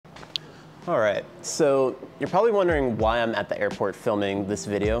All right, so you're probably wondering why I'm at the airport filming this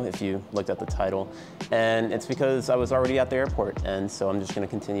video if you looked at the title. And it's because I was already at the airport, and so I'm just gonna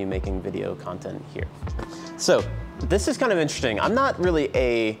continue making video content here. So this is kind of interesting. I'm not really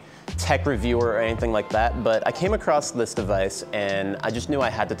a tech reviewer or anything like that, but I came across this device and I just knew I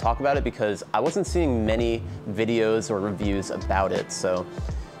had to talk about it because I wasn't seeing many videos or reviews about it. So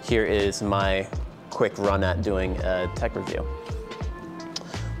here is my quick run at doing a tech review.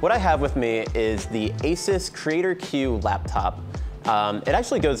 What I have with me is the ASUS Creator Q laptop. It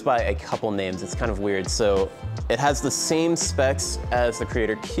actually goes by a couple names. It's kind of weird. So it has the same specs as the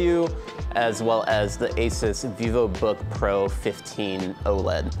Creator Q, as well as the ASUS VivoBook Pro 15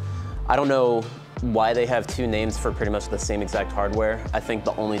 OLED. I don't know why they have two names for pretty much the same exact hardware. I think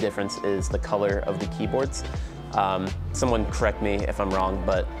the only difference is the color of the keyboards. Someone correct me if I'm wrong,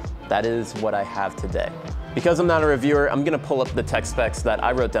 but that is what I have today. Because I'm not a reviewer, I'm gonna pull up the tech specs that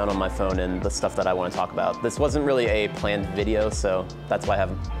I wrote down on my phone and the stuff that I wanna talk about. This wasn't really a planned video, so that's why I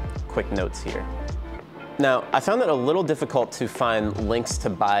have quick notes here. Now, I found it a little difficult to find links to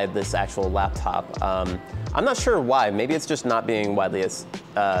buy this actual laptop. I'm not sure why. Maybe it's just not being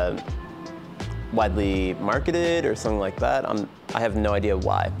widely marketed or something like that. I have no idea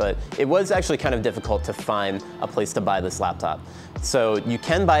why, but it was actually kind of difficult to find a place to buy this laptop. So you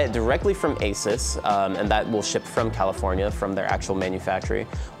can buy it directly from ASUS, and that will ship from California, from their actual manufacturer,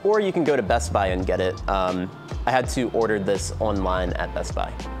 or you can go to Best Buy and get it. I had to order this online at Best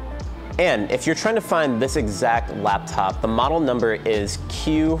Buy. And if you're trying to find this exact laptop, the model number is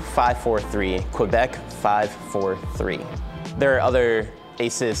Q543, Quebec 543. There are other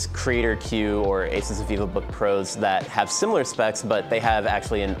ASUS Creator Q or ASUS VivoBook Pros that have similar specs, but they have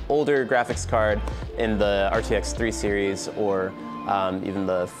actually an older graphics card in the RTX 3 series or even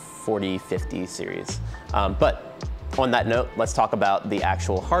the 4050 series. But on that note, let's talk about the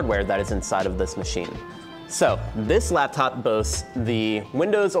actual hardware that is inside of this machine. So this laptop boasts the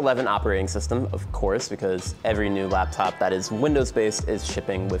Windows 11 operating system, of course, because every new laptop that is Windows-based is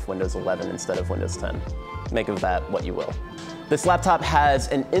shipping with Windows 11 instead of Windows 10. Make of that what you will. This laptop has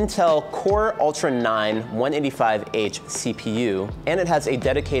an Intel Core Ultra 9 185H CPU, and it has a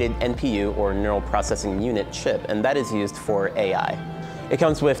dedicated NPU or Neural Processing Unit chip, and that is used for AI. It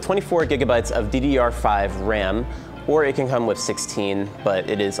comes with 24 gigabytes of DDR5 RAM, or it can come with 16, but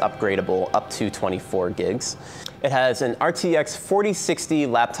it is upgradable up to 24 gigs. It has an RTX 4060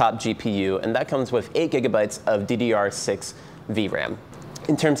 laptop GPU, and that comes with 8 gigabytes of DDR6 VRAM.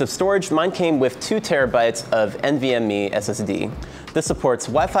 In terms of storage, mine came with 2 terabytes of NVMe SSD. This supports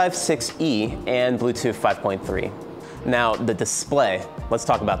Wi-Fi 6E and Bluetooth 5.3. Now, the display, let's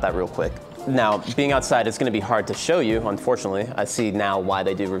talk about that real quick. Now, being outside is going to be hard to show you, unfortunately. I see now why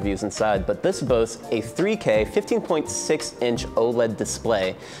they do reviews inside, but this boasts a 3K 15.6-inch OLED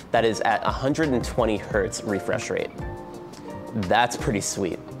display that is at 120 Hertz refresh rate. That's pretty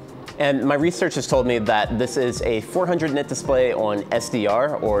sweet. And my research has told me that this is a 400 nit display on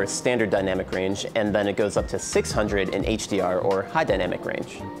SDR, or standard dynamic range, and then it goes up to 600 in HDR, or high dynamic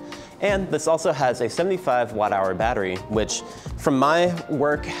range. And this also has a 75 watt-hour battery, which from my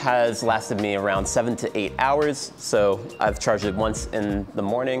work has lasted me around 7 to 8 hours. So I've charged it once in the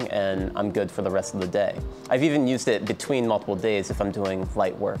morning and I'm good for the rest of the day. I've even used it between multiple days if I'm doing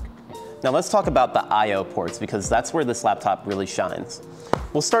light work. Now let's talk about the I/O ports, because that's where this laptop really shines.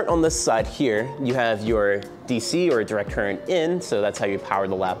 We'll start on this side here. You have your DC, or direct current in, so that's how you power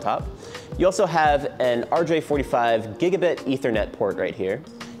the laptop. You also have an RJ45 gigabit Ethernet port right here.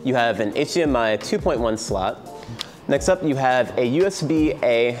 You have an HDMI 2.1 slot. Next up, you have a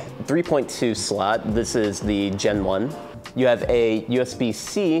USB-A 3.2 slot. This is the Gen 1. You have a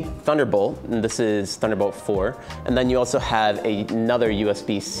USB-C Thunderbolt, and this is Thunderbolt 4. And then you also have another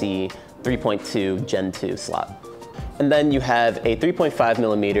USB-C 3.2 Gen 2 slot. And then you have a 3.5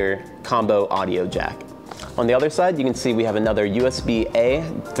 millimeter combo audio jack. On the other side, you can see we have another USB-A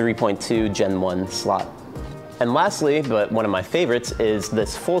 3.2 Gen 1 slot. And lastly, but one of my favorites, is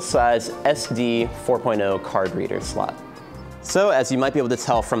this full-size SD 4.0 card reader slot. So as you might be able to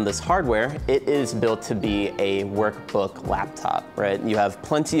tell from this hardware, it is built to be a workbook laptop, right? You have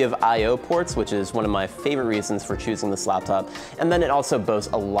plenty of I/O ports, which is one of my favorite reasons for choosing this laptop. And then it also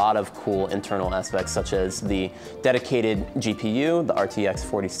boasts a lot of cool internal aspects, such as the dedicated GPU, the RTX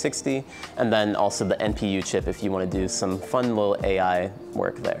 4060, and then also the NPU chip if you want to do some fun little AI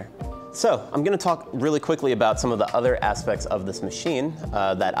work there. So I'm going to talk really quickly about some of the other aspects of this machine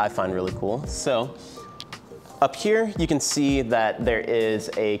that I find really cool. So up here, you can see that there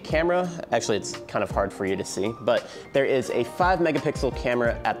is a camera. Actually, it's kind of hard for you to see, but there is a 5 megapixel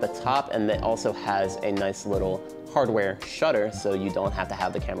camera at the top, and it also has a nice little hardware shutter, so you don't have to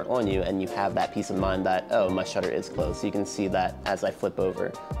have the camera on you, and you have that peace of mind that, oh, my shutter is closed. So you can see that as I flip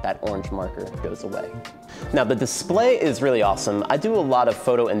over, that orange marker goes away. Now, the display is really awesome. I do a lot of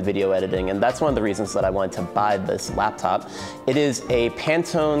photo and video editing, and that's one of the reasons that I wanted to buy this laptop. It is a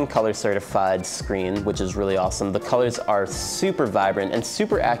Pantone color certified screen, which is really awesome. The colors are super vibrant and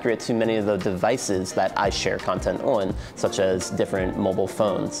super accurate to many of the devices that I share content on, such as different mobile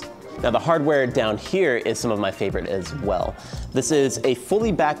phones. Now, the hardware down here is some of my favorite as well. This is a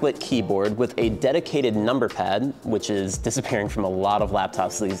fully backlit keyboard with a dedicated number pad, which is disappearing from a lot of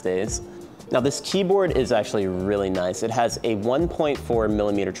laptops these days. Now, this keyboard is actually really nice. It has a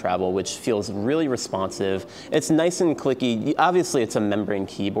 1.4mm travel, which feels really responsive. It's nice and clicky. Obviously, it's a membrane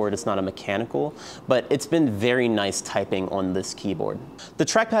keyboard. It's not a mechanical, but it's been very nice typing on this keyboard. The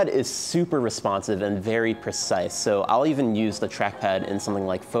trackpad is super responsive and very precise, so I'll even use the trackpad in something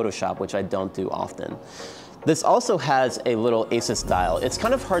like Photoshop, which I don't do often. This also has a little ASUS dial. It's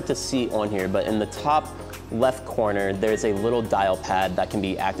kind of hard to see on here, but in the top left corner, there's a little dial pad that can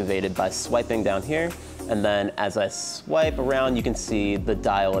be activated by swiping down here. And then as I swipe around, you can see the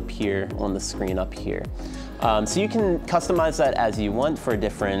dial appear on the screen up here. So you can customize that as you want for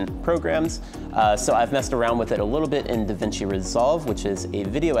different programs. So I've messed around with it a little bit in DaVinci Resolve, which is a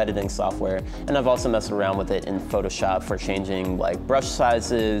video editing software. And I've also messed around with it in Photoshop for changing like brush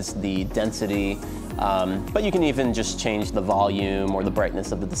sizes, the density, but you can even just change the volume or the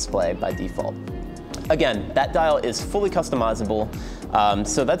brightness of the display by default. Again, that dial is fully customizable,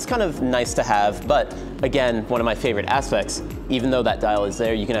 so that's kind of nice to have, but again, one of my favorite aspects, even though that dial is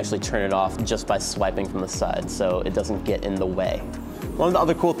there, you can actually turn it off just by swiping from the side, so it doesn't get in the way. One of the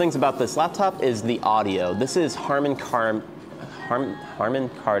other cool things about this laptop is the audio. This is Harman Kardon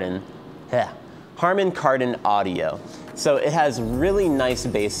audio. So it has really nice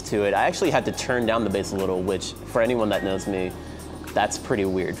bass to it. I actually had to turn down the bass a little, which for anyone that knows me, that's pretty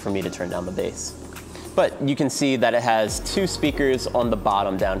weird for me to turn down the bass. But you can see that it has 2 speakers on the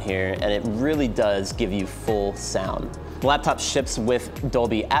bottom down here, and it really does give you full sound. The laptop ships with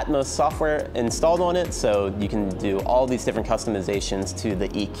Dolby Atmos software installed on it, so you can do all these different customizations to the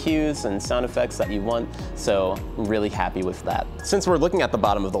EQs and sound effects that you want, so I'm really happy with that. Since we're looking at the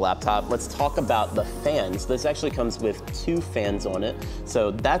bottom of the laptop, let's talk about the fans. This actually comes with 2 fans on it,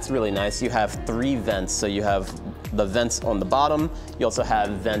 so that's really nice. You have 3 vents, so you have the vents on the bottom, you also have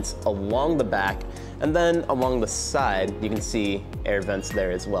vents along the back, and then along the side, you can see air vents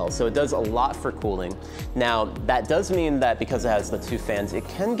there as well. So it does a lot for cooling. Now, that does mean that because it has the 2 fans, it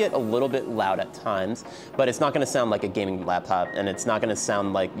can get a little bit loud at times, but it's not gonna sound like a gaming laptop, and it's not gonna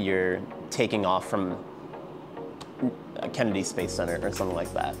sound like you're taking off from Kennedy Space Center or something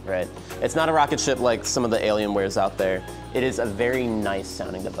like that, right? It's not a rocket ship like some of the Alienwares out there. It is a very nice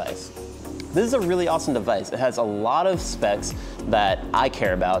sounding device. This is a really awesome device. It has a lot of specs that I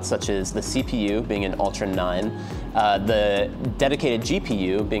care about, such as the CPU being an Ultra 9, the dedicated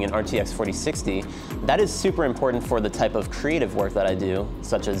GPU being an RTX 4060. That is super important for the type of creative work that I do,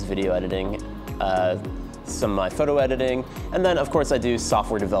 such as video editing, some of my photo editing, and then of course I do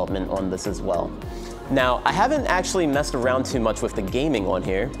software development on this as well. Now, I haven't actually messed around too much with the gaming on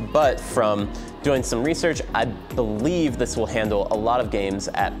here, but from doing some research, I believe this will handle a lot of games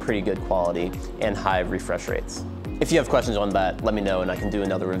at pretty good quality and high refresh rates. If you have questions on that, let me know and I can do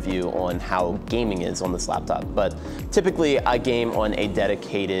another review on how gaming is on this laptop. But typically, I game on a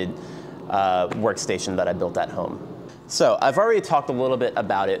dedicated workstation that I built at home. So I've already talked a little bit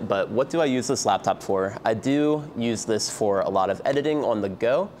about it, but what do I use this laptop for? I do use this for a lot of editing on the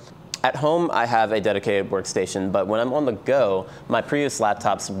go. At home, I have a dedicated workstation, but when I'm on the go, my previous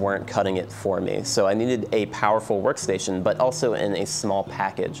laptops weren't cutting it for me. So I needed a powerful workstation, but also in a small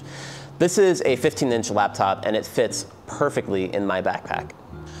package. This is a 15-inch laptop, and it fits perfectly in my backpack.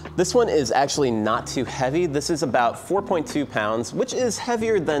 This one is actually not too heavy. This is about 4.2 pounds, which is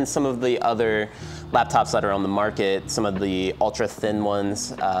heavier than some of the other laptops that are on the market, some of the ultra thin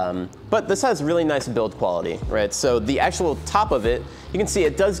ones. But this has really nice build quality, right? So the actual top of it, you can see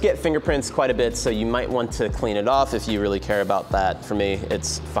it does get fingerprints quite a bit, so you might want to clean it off if you really care about that. For me,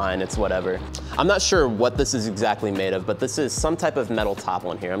 it's fine, it's whatever. I'm not sure what this is exactly made of, but this is some type of metal top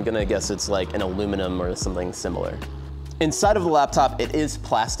on here. I'm gonna guess it's like an aluminum or something similar. Inside of the laptop, it is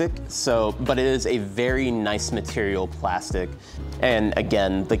plastic, but it is a very nice material plastic. And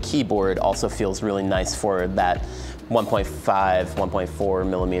again, the keyboard also feels really nice for that 1.5, 1.4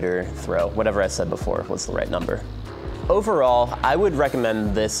 millimeter throw. Whatever I said before was the right number. Overall, I would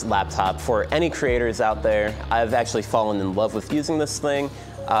recommend this laptop for any creators out there. I've actually fallen in love with using this thing.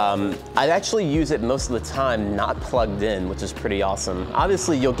 I actually use it most of the time not plugged in, which is pretty awesome.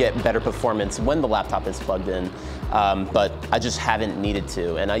 Obviously, you'll get better performance when the laptop is plugged in, but I just haven't needed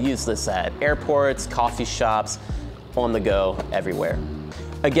to. And I use this at airports, coffee shops, on the go, everywhere.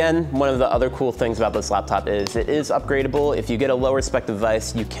 Again, one of the other cool things about this laptop is it is upgradable. If you get a lower spec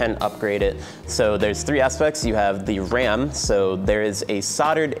device, you can upgrade it. So there's 3 aspects. You have the RAM, so there is a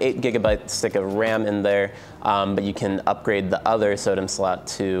soldered 8 GB stick of RAM in there, but you can upgrade the other SODIMM slot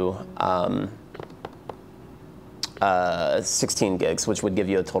to 16 gigs, which would give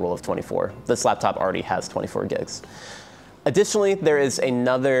you a total of 24. This laptop already has 24 gigs. Additionally, there is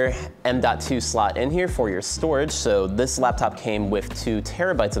another M.2 slot in here for your storage. So this laptop came with 2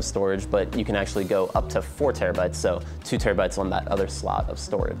 terabytes of storage, but you can actually go up to 4 terabytes, so 2 terabytes on that other slot of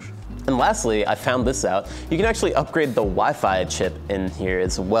storage. And lastly, I found this out. You can actually upgrade the Wi-Fi chip in here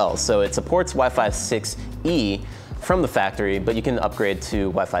as well. So it supports Wi-Fi 6E from the factory, but you can upgrade to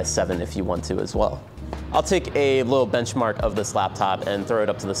Wi-Fi 7 if you want to as well. I'll take a little benchmark of this laptop and throw it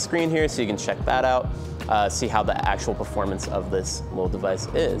up to the screen here so you can check that out, see how the actual performance of this little device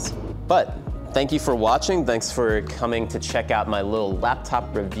is. But thank you for watching. Thanks for coming to check out my little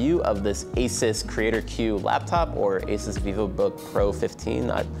laptop review of this ASUS Creator Q laptop, or ASUS VivoBook Pro 15.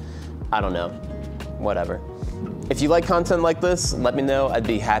 I don't know, whatever. If you like content like this, let me know. I'd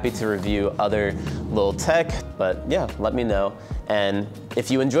be happy to review other little tech, but yeah, let me know. And if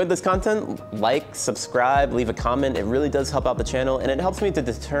you enjoyed this content, like, subscribe, leave a comment. It really does help out the channel, and it helps me to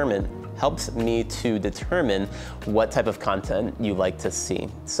determine what type of content you like to see.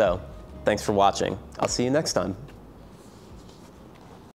 So thanks for watching. I'll see you next time.